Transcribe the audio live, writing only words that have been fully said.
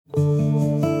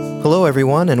Hello,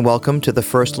 everyone, and welcome to the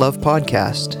First Love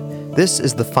Podcast. This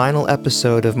is the final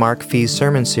episode of Mark Fee's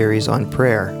sermon series on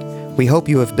prayer. We hope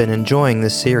you have been enjoying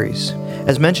this series.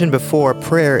 As mentioned before,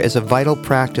 prayer is a vital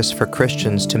practice for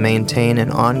Christians to maintain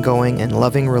an ongoing and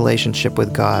loving relationship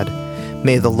with God.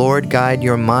 May the Lord guide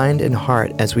your mind and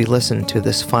heart as we listen to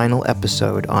this final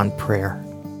episode on prayer.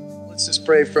 Let's just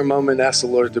pray for a moment and ask the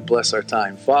Lord to bless our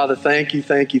time. Father, thank you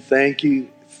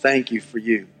for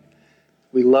you.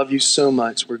 We love you so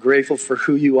much. We're grateful for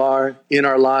who you are in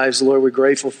our lives. Lord, we're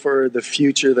grateful for the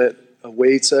future that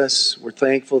awaits us. We're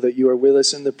thankful that you are with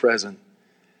us in the present.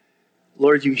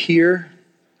 Lord, you hear,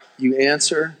 you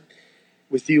answer.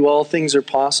 With you, all things are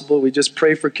possible. We just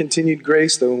pray for continued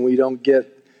grace, though, when we don't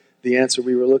get the answer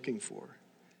we were looking for.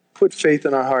 Put faith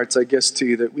in our hearts, I guess,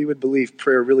 too, that we would believe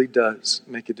prayer really does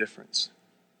make a difference.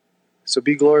 So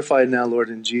be glorified now, Lord,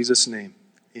 in Jesus' name.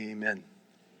 Amen.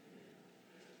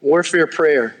 Warfare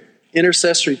prayer,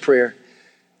 intercessory prayer.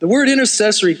 The word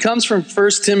intercessory comes from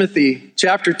 1 Timothy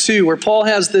chapter 2, where Paul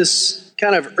has this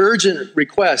kind of urgent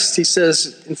request. He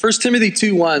says in 1 Timothy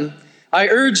 2:1, I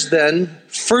urge then,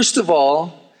 first of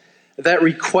all, that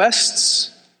requests,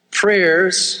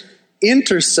 prayers,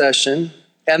 intercession,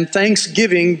 and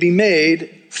thanksgiving be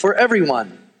made for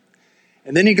everyone.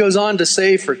 And then he goes on to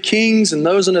say for kings and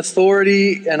those in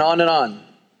authority and on and on.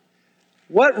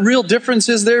 What real difference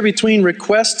is there between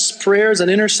requests, prayers, and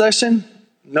intercession?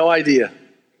 No idea.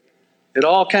 It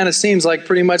all kind of seems like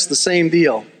pretty much the same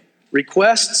deal.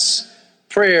 Requests,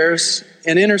 prayers,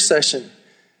 and intercession.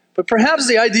 But perhaps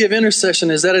the idea of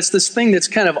intercession is that it's this thing that's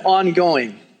kind of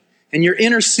ongoing. And you're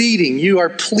interceding, you are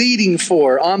pleading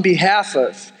for, on behalf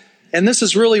of. And this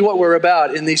is really what we're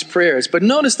about in these prayers. But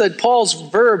notice that Paul's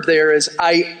verb there is,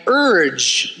 I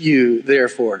urge you,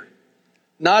 therefore.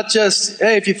 Not just,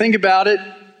 hey, if you think about it,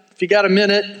 if you got a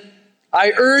minute,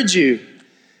 I urge you.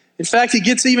 In fact, he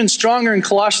gets even stronger in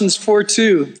Colossians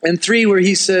 4:2 and 3, where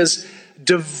he says,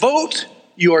 devote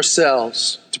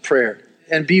yourselves to prayer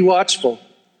and be watchful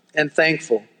and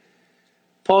thankful.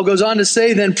 Paul goes on to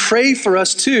say, then pray for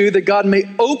us too, that God may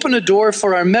open a door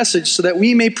for our message so that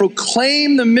we may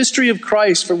proclaim the mystery of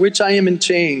Christ for which I am in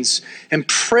chains, and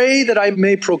pray that I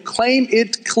may proclaim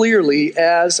it clearly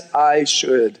as I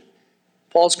should.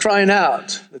 Paul's crying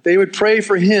out that they would pray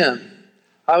for him.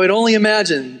 I would only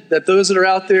imagine that those that are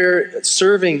out there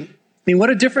serving, what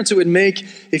a difference it would make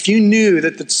if you knew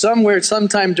that somewhere,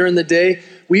 sometime during the day,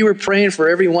 we were praying for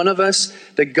every one of us,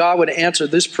 that God would answer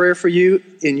this prayer for you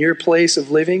in your place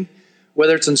of living,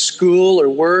 whether it's in school or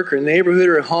work or neighborhood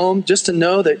or home, just to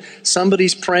know that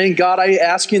somebody's praying, God, I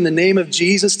ask you in the name of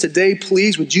Jesus today,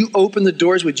 please, would you open the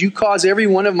doors? Would you cause every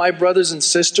one of my brothers and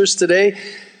sisters today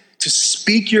to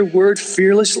speak your word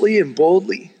fearlessly and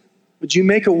boldly? Would you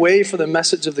make a way for the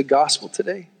message of the gospel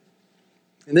today?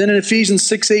 And then in Ephesians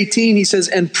 6:18, he says,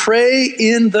 and pray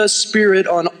in the Spirit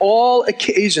on all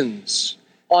occasions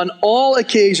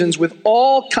with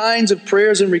all kinds of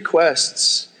prayers and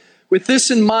requests. With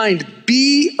this in mind,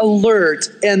 be alert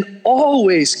and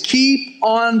always keep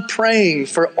on praying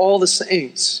for all the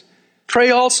saints. Pray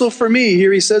also for me,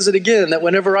 here he says it again, that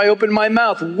whenever I open my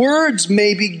mouth, words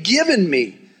may be given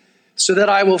me, so that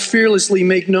I will fearlessly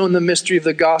make known the mystery of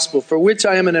the gospel, for which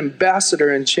I am an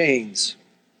ambassador in chains.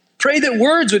 Pray that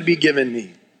words would be given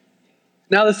me.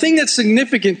 Now, the thing that's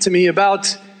significant to me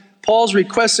about Paul's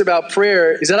request about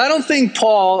prayer is that I don't think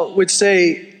Paul would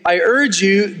say, I urge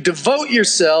you, devote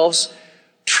yourselves,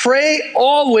 pray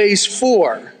always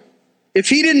for, if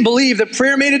he didn't believe that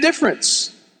prayer made a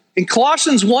difference. In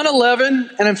Colossians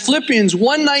 1:11 and in Philippians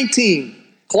 1:19,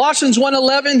 Colossians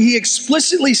 1:11, he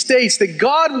explicitly states that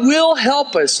God will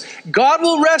help us. God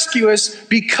will rescue us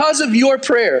because of your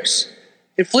prayers.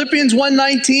 In Philippians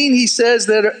 1:19, he says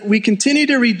that we continue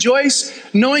to rejoice,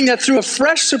 knowing that through a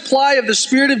fresh supply of the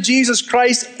Spirit of Jesus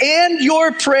Christ and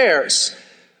your prayers,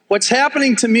 what's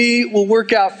happening to me will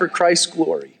work out for Christ's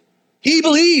glory. He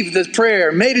believed that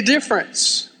prayer made a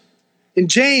difference. In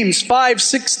James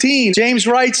 5:16, James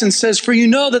writes and says, for you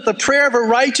know that the prayer of a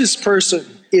righteous person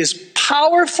is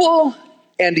powerful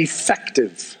and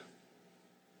effective.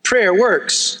 Prayer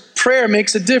works. Prayer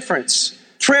makes a difference.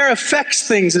 Prayer affects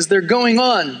things as they're going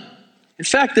on. In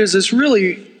fact, there's this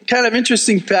really kind of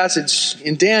interesting passage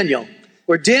in Daniel,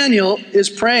 where Daniel is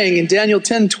praying in Daniel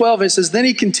 10:12. It says, then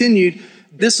he continued,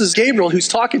 this is Gabriel who's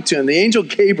talking to him, the angel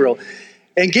Gabriel.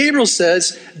 And Gabriel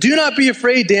says, do not be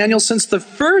afraid, Daniel, since the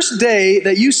first day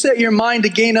that you set your mind to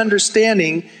gain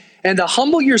understanding and to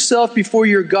humble yourself before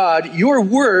your God, your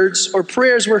words or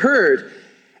prayers were heard,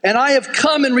 and I have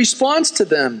come in response to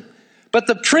them. But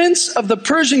the prince of the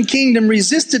Persian kingdom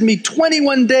resisted me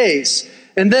 21 days.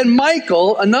 And then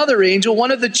Michael, another angel,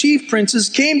 one of the chief princes,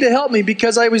 came to help me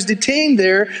because I was detained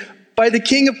there by the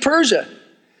king of Persia.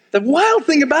 The wild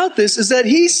thing about this is that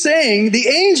the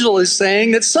angel is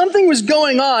saying that something was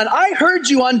going on. I heard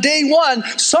you on day 1.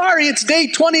 Sorry, it's day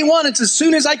 21. It's as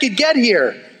soon as I could get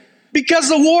here. Because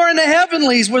the war in the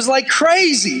heavenlies was like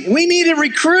crazy. We needed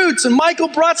recruits, and Michael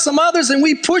brought some others, and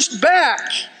we pushed back.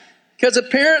 Because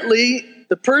apparently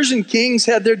the Persian kings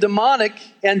had their demonic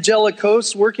angelic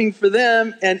hosts working for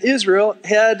them, and Israel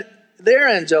had their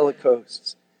angelic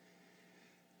hosts.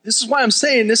 This is why I'm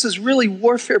saying this is really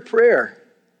warfare prayer.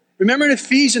 Remember in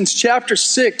Ephesians chapter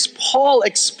 6, Paul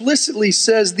explicitly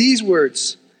says these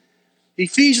words.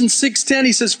 Ephesians 6:10,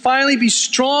 he says, finally be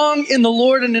strong in the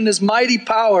Lord and in his mighty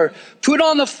power. Put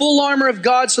on the full armor of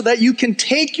God so that you can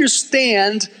take your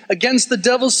stand against the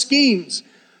devil's schemes.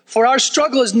 For our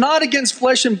struggle is not against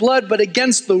flesh and blood, but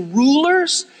against the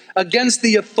rulers, against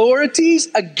the authorities,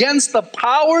 against the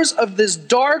powers of this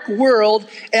dark world,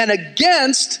 and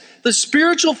against the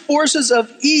spiritual forces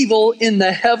of evil in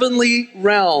the heavenly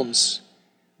realms.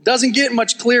 Doesn't get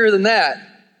much clearer than that.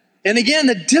 And again,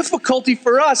 the difficulty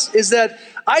for us is that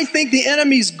I think the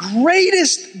enemy's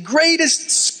greatest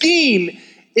scheme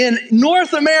in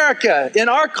North America, in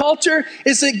our culture,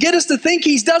 is to get us to think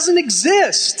he doesn't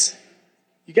exist.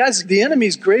 You guys, the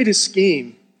enemy's greatest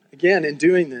scheme, again, in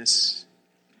doing this,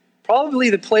 probably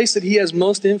the place that he has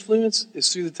most influence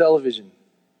is through the television.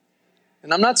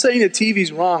 And I'm not saying that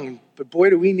TV's wrong, but boy,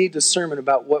 do we need discernment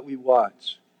about what we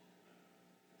watch.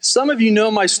 Some of you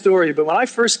know my story, but when I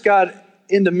first got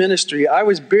into ministry, I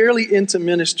was barely into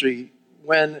ministry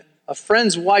when a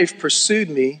friend's wife pursued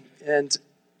me, and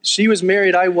she was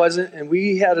married, I wasn't, and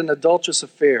we had an adulterous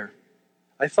affair.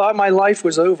 I thought my life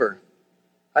was over.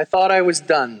 I thought I was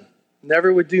done.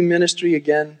 Never would do ministry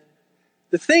again.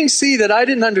 The thing, that I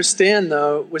didn't understand,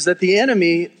 though, was that the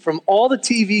enemy, from all the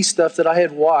TV stuff that I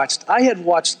had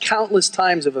watched countless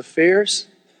times of affairs.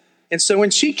 And so when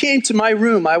she came to my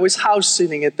room, I was house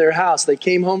sitting at their house. They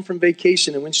came home from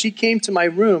vacation. And when she came to my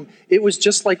room, it was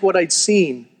just like what I'd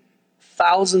seen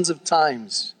thousands of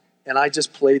times. And I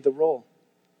just played the role.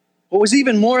 What was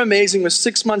even more amazing was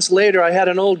 6 months later, I had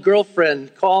an old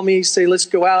girlfriend call me, say, let's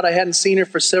go out. I hadn't seen her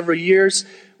for several years.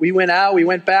 We went out. We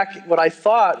went back what I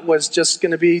thought was just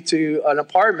going to be to an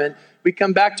apartment. We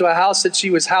come back to a house that she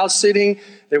was house sitting.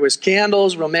 There was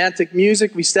candles, romantic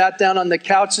music. We sat down on the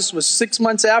couch. This was 6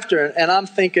 months after. And I'm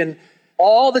thinking,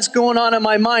 all that's going on in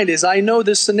my mind is I know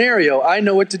this scenario. I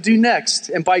know what to do next.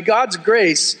 And by God's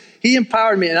grace, he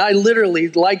empowered me. And I literally,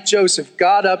 like Joseph,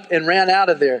 got up and ran out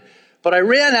of there. But I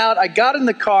ran out. I got in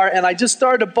the car and I just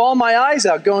started to bawl my eyes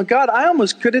out going, God, I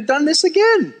almost could have done this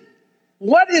again.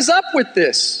 What is up with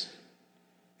this?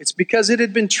 It's because it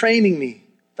had been training me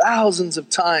thousands of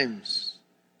times.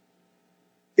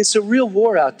 It's a real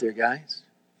war out there, guys.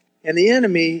 And the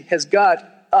enemy has got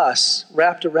us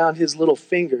wrapped around his little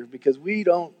finger because we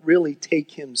don't really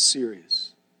take him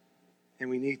serious. And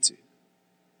we need to.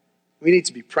 We need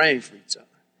to be praying for each other.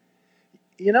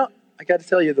 You know, I got to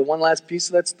tell you the one last piece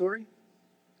of that story.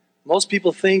 Most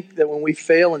people think that when we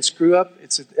fail and screw up,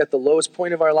 it's at the lowest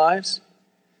point of our lives.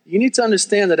 You need to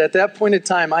understand that at that point in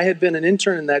time, I had been an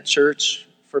intern in that church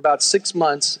for about 6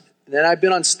 months, and then I'd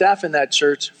been on staff in that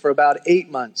church for about 8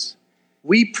 months.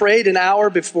 We prayed an hour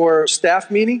before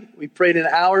staff meeting. We prayed an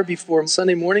hour before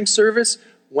Sunday morning service,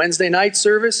 Wednesday night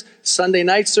service, Sunday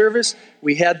night service.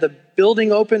 We had the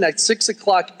building open at 6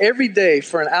 o'clock every day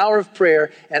for an hour of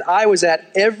prayer, and I was at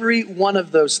every one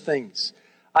of those things.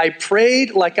 I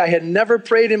prayed like I had never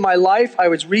prayed in my life. I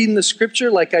was reading the scripture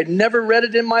like I'd never read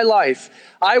it in my life.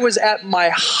 I was at my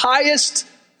highest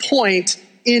point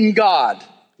in God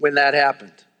when that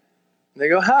happened. And they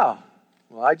go, how?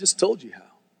 Well, I just told you how.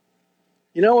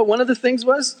 You know what one of the things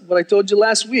was? What I told you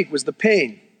last week was the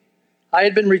pain. I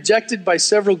had been rejected by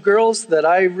several girls that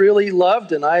I really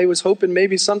loved, and I was hoping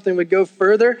maybe something would go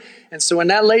further. And so when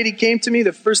that lady came to me,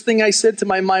 the first thing I said to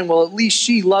my mind, well, at least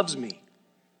she loves me.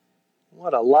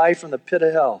 What a lie from the pit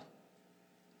of hell.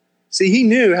 See, he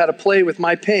knew how to play with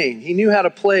my pain. He knew how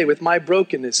to play with my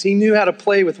brokenness. He knew how to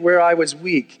play with where I was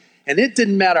weak. And it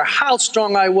didn't matter how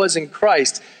strong I was in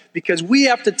Christ, because we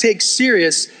have to take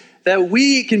serious that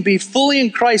we can be fully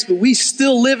in Christ, but we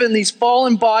still live in these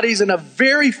fallen bodies in a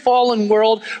very fallen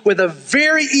world with a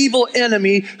very evil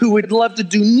enemy who would love to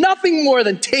do nothing more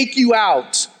than take you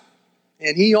out.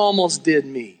 And he almost did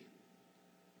me.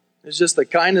 It's just the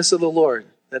kindness of the Lord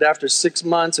that after 6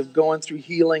 months of going through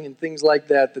healing and things like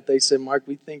that, that they said, Mark,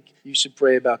 we think you should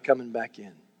pray about coming back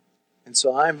in. And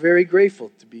so I'm very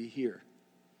grateful to be here.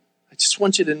 I just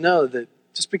want you to know that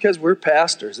just because we're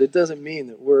pastors, it doesn't mean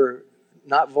that we're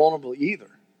not vulnerable either.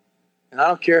 And I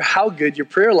don't care how good your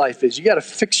prayer life is. You got to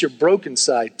fix your broken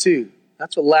side too.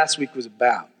 That's what last week was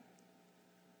about.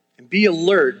 And be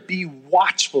alert, be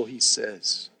watchful, he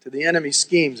says, to the enemy's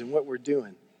schemes and what we're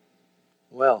doing.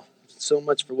 Well, so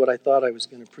much for what I thought I was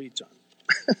going to preach on.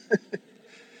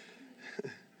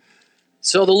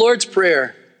 So the Lord's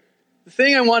Prayer. The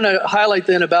thing I want to highlight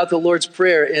then about the Lord's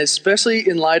Prayer, and especially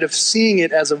in light of seeing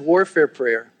it as a warfare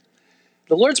prayer,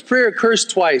 the Lord's Prayer occurs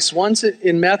twice. Once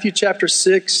in Matthew chapter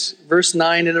 6, verse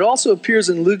 9, and it also appears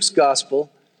in Luke's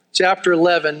Gospel, chapter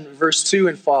 11, verse 2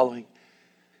 and following.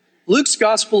 Luke's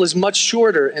Gospel is much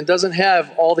shorter and doesn't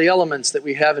have all the elements that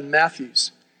we have in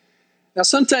Matthew's. Now,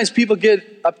 sometimes people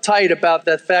get uptight about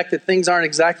that fact that things aren't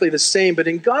exactly the same, but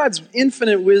in God's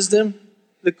infinite wisdom,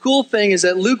 the cool thing is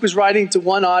that Luke was writing to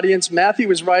one audience, Matthew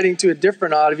was writing to a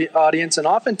different audience, and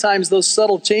oftentimes those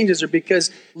subtle changes are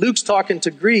because Luke's talking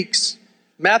to Greeks,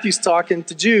 Matthew's talking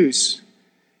to Jews.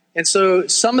 And so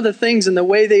some of the things and the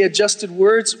way they adjusted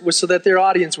words was so that their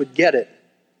audience would get it.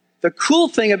 The cool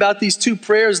thing about these two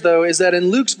prayers, though, is that in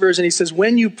Luke's version, he says,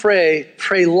 when you pray,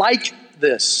 pray like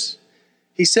this.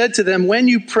 He said to them, when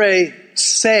you pray,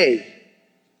 say.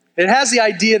 It has the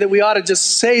idea that we ought to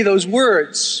just say those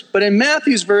words. But in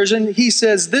Matthew's version, he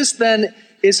says, this then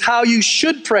is how you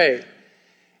should pray.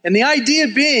 And the idea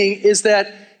being is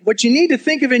that what you need to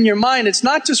think of in your mind, it's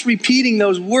not just repeating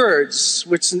those words,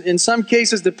 which in some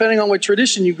cases, depending on what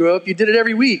tradition you grew up, you did it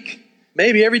every week,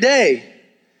 maybe every day.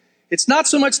 It's not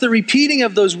so much the repeating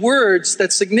of those words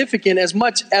that's significant as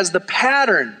much as the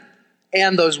pattern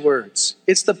and those words.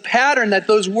 It's the pattern that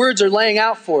those words are laying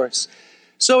out for us.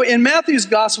 So in Matthew's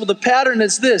gospel, the pattern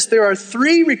is this. There are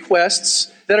 3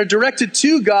 requests that are directed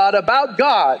to God about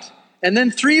God, and then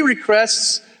 3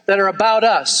 requests that are about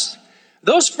us.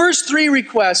 Those first 3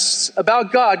 requests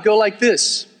about God go like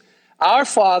this. Our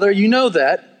Father, you know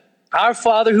that. Our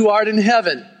Father who art in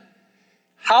heaven,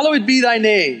 hallowed be thy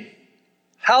name.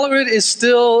 Hallowed is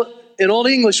still an Old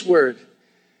English word.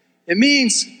 It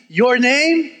means your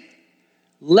name,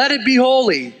 let it be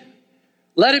holy.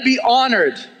 Let it be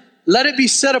honored. Let it be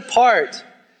set apart.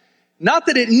 Not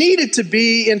that it needed to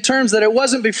be in terms that it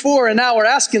wasn't before, and now we're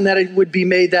asking that it would be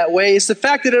made that way. It's the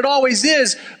fact that it always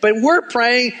is, but we're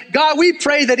praying, God, we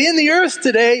pray that in the earth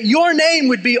today, your name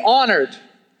would be honored.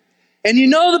 And you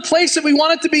know the place that we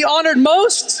want it to be honored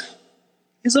most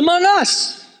is among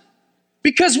us,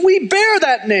 because we bear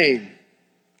that name.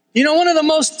 You know, one of the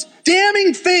most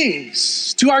damning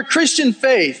things to our Christian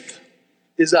faith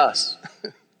is us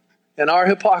and our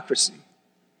hypocrisy.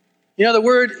 You know, the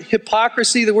word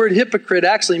hypocrisy, the word hypocrite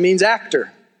actually means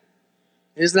actor.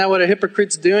 Isn't that what a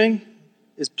hypocrite's doing?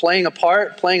 Is playing a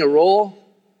part, playing a role?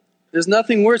 There's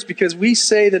nothing worse, because we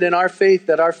say that in our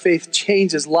faith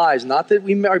changes lives. Not that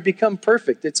we become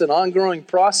perfect. It's an ongoing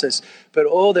process. But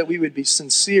oh, that we would be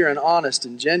sincere and honest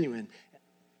and genuine.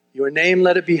 Your name,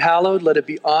 let it be hallowed, let it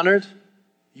be honored.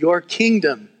 Your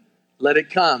kingdom, let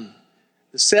it come.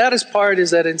 The saddest part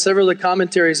is that in several of the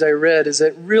commentaries I read is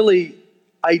that really,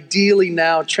 ideally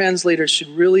now, translators should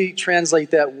really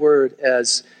translate that word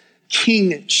as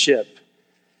kingship.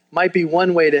 Might be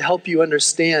one way to help you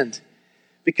understand.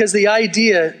 Because the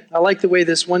idea, I like the way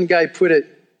this one guy put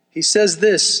it. He says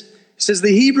this. He says,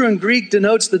 the Hebrew and Greek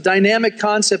denotes the dynamic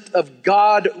concept of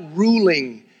God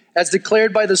ruling, as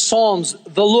declared by the Psalms,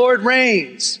 the Lord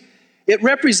reigns. It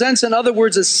represents, in other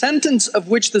words, a sentence of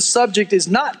which the subject is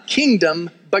not kingdom,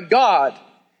 but God.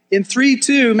 In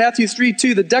Matthew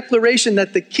 3:2, the declaration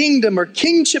that the kingdom or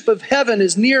kingship of heaven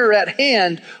is nearer at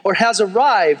hand or has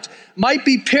arrived might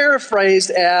be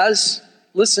paraphrased as,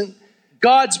 listen,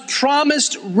 God's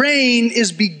promised reign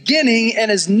is beginning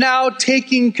and is now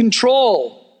taking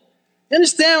control. You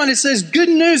understand when it says good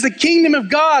news, the kingdom of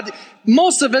God,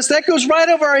 most of us, that goes right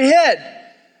over our head.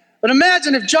 But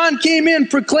imagine if John came in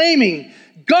proclaiming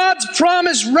God's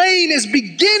promised reign is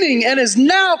beginning and is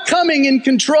now coming in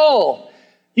control.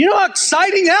 You know how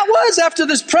exciting that was after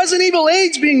this present evil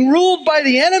age being ruled by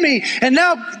the enemy, and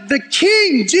now the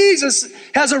King, Jesus,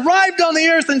 has arrived on the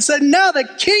earth and said, now the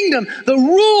kingdom, the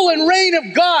rule and reign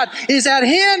of God is at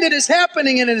hand, it is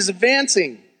happening, and it is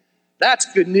advancing.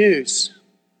 That's good news.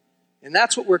 And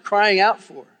that's what we're crying out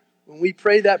for when we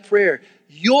pray that prayer.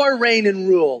 Your reign and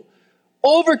rule.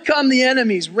 Overcome the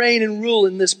enemy's reign and rule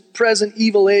in this present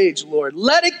evil age, Lord.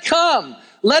 Let it come.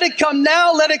 Let it come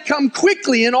now. Let it come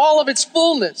quickly in all of its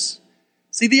fullness.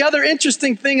 See, the other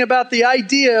interesting thing about the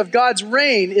idea of God's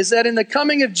reign is that in the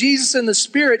coming of Jesus in the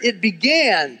Spirit, it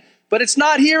began, but it's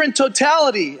not here in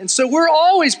totality. And so we're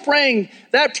always praying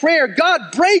that prayer. God,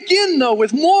 break in, though,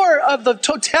 with more of the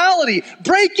totality.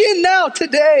 Break in now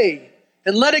today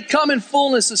and let it come in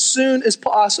fullness as soon as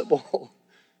possible.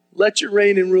 Let your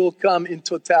reign and rule come in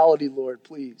totality, Lord,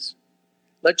 please.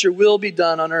 Let your will be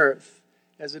done on earth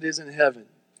as it is in heaven.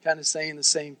 Kind of saying the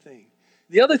same thing.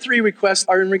 The other three requests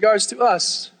are in regards to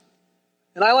us.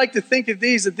 And I like to think of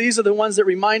these, that these are the ones that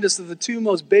remind us of the two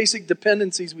most basic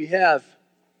dependencies we have.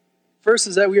 First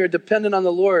is that we are dependent on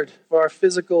the Lord for our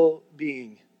physical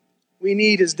being. We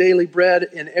need His daily bread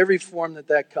in every form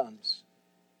that comes.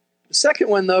 The second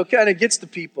one, though, kind of gets to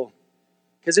people.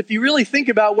 Because if you really think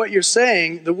about what you're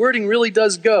saying, the wording really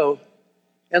does go,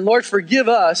 and Lord, forgive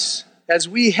us as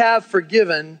we have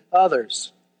forgiven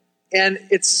others. And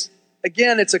it's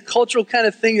a cultural kind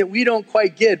of thing that we don't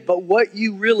quite get, but what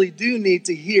you really do need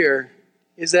to hear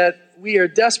is that we are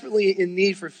desperately in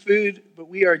need for food, but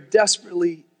we are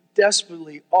desperately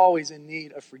always in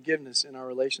need of forgiveness in our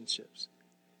relationships.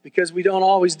 Because we don't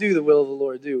always do the will of the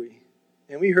Lord, do we?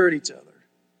 And we hurt each other.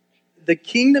 The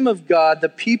kingdom of God, the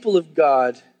people of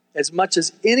God, as much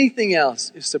as anything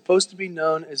else, is supposed to be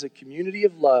known as a community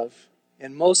of love.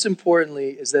 And most importantly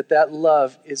is that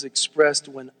love is expressed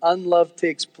when unlove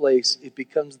takes place. It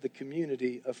becomes the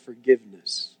community of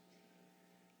forgiveness.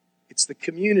 It's the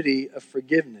community of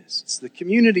forgiveness. It's the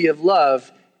community of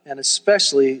love, and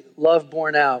especially love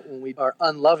born out when we are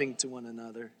unloving to one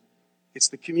another. It's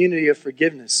the community of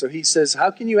forgiveness. So he says,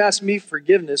 how can you ask me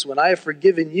forgiveness when I have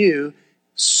forgiven you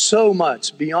so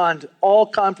much beyond all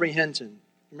comprehension?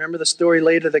 Remember the story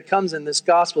later that comes in this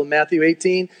gospel, Matthew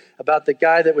 18, about the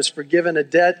guy that was forgiven a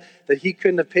debt that he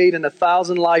couldn't have paid in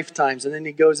 1,000 lifetimes. And then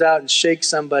he goes out and shakes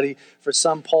somebody for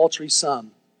some paltry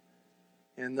sum.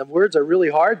 And the words are really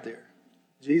hard there.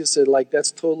 Jesus said,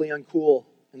 that's totally uncool.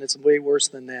 And it's way worse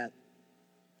than that.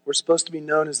 We're supposed to be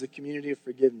known as the community of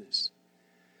forgiveness.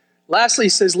 Lastly, he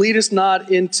says, lead us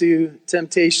not into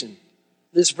temptation.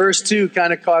 This verse 2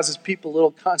 kind of causes people a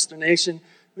little consternation.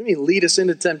 What do you mean, lead us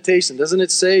into temptation? Doesn't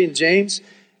it say in James?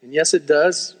 And yes, it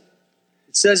does.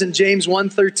 It says in James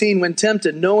 1:13, when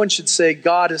tempted, no one should say,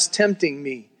 God is tempting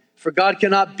me. For God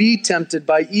cannot be tempted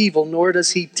by evil, nor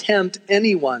does He tempt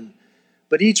anyone.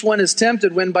 But each one is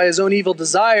tempted when by his own evil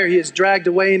desire he is dragged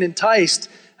away and enticed.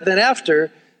 Then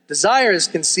after desire is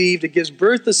conceived, it gives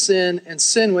birth to sin, and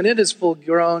sin, when it is full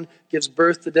grown, gives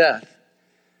birth to death.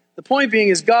 The point being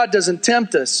is God doesn't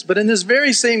tempt us. But in this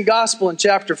very same gospel in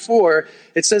chapter 4,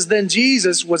 it says, then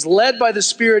Jesus was led by the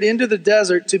Spirit into the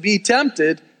desert to be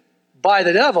tempted by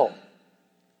the devil.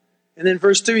 And then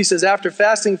verse 2, he says, after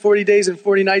fasting 40 days and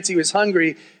 40 nights, he was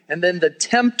hungry. And then the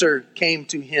tempter came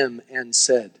to him and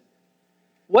said.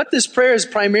 What this prayer is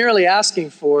primarily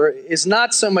asking for is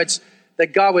not so much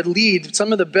that God would lead.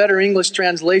 Some of the better English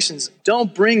translations,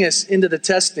 don't bring us into the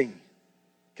testing,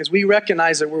 because we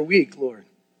recognize that we're weak, Lord.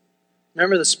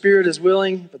 Remember, the spirit is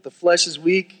willing, but the flesh is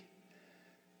weak.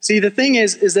 See, the thing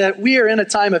is that we are in a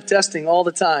time of testing all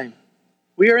the time.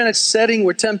 We are in a setting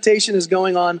where temptation is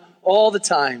going on all the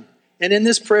time. And in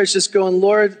this prayer, it's just going,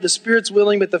 Lord, the spirit's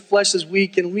willing, but the flesh is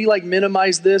weak. Can we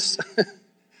minimize this?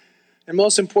 And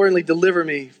most importantly, deliver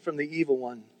me from the evil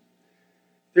one.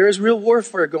 There is real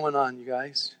warfare going on, you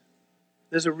guys.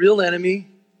 There's a real enemy.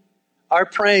 Our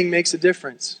praying makes a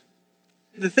difference.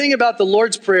 The thing about the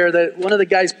Lord's Prayer that one of the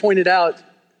guys pointed out,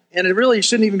 and it really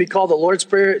shouldn't even be called the Lord's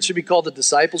Prayer, it should be called the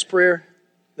disciples' prayer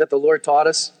that the Lord taught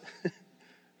us.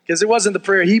 Because it wasn't the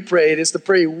prayer he prayed, it's the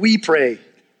prayer we pray.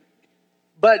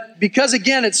 But because,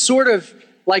 again, it's sort of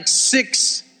like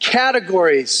 6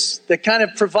 categories that kind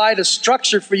of provide a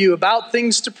structure for you about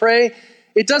things to pray,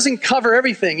 it doesn't cover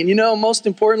everything. And most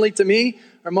importantly to me,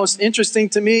 or most interesting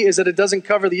to me, is that it doesn't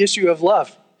cover the issue of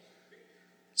love.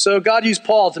 So God used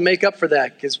Paul to make up for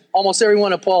that, because almost every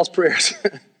one of Paul's prayers.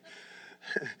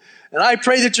 And I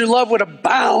pray that your love would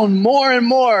abound more and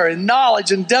more in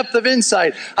knowledge and depth of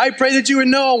insight. I pray that you would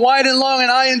know wide and long and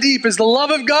high and deep is the love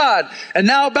of God. And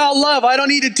now about love, I don't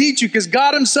need to teach you, because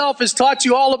God himself has taught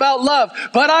you all about love.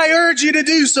 But I urge you to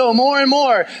do so more and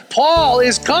more. Paul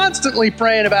is constantly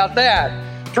praying about that,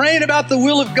 praying about the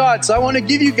will of God. So I want to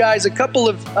give you guys a couple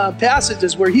of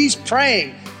passages where he's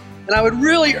praying. And I would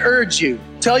really urge you,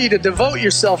 tell you to devote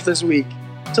yourself this week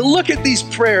to look at these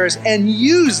prayers and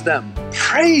use them.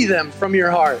 Pray them from your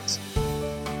heart.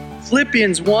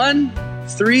 Philippians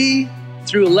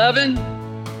 1:3-11,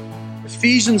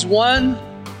 Ephesians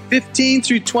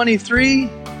 1:15-23,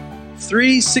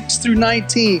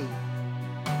 3:6-19,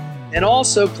 and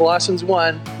also Colossians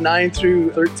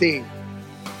 1:9-13.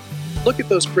 Look at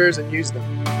those prayers and use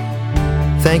them.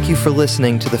 Thank you for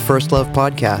listening to the First Love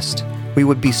podcast. We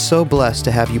would be so blessed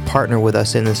to have you partner with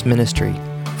us in this ministry.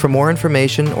 For more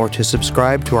information or to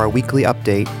subscribe to our weekly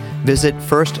update, visit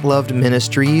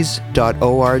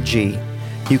firstlovedministries.org.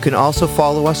 You can also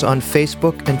follow us on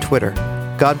Facebook and Twitter.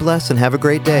 God bless and have a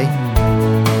great day.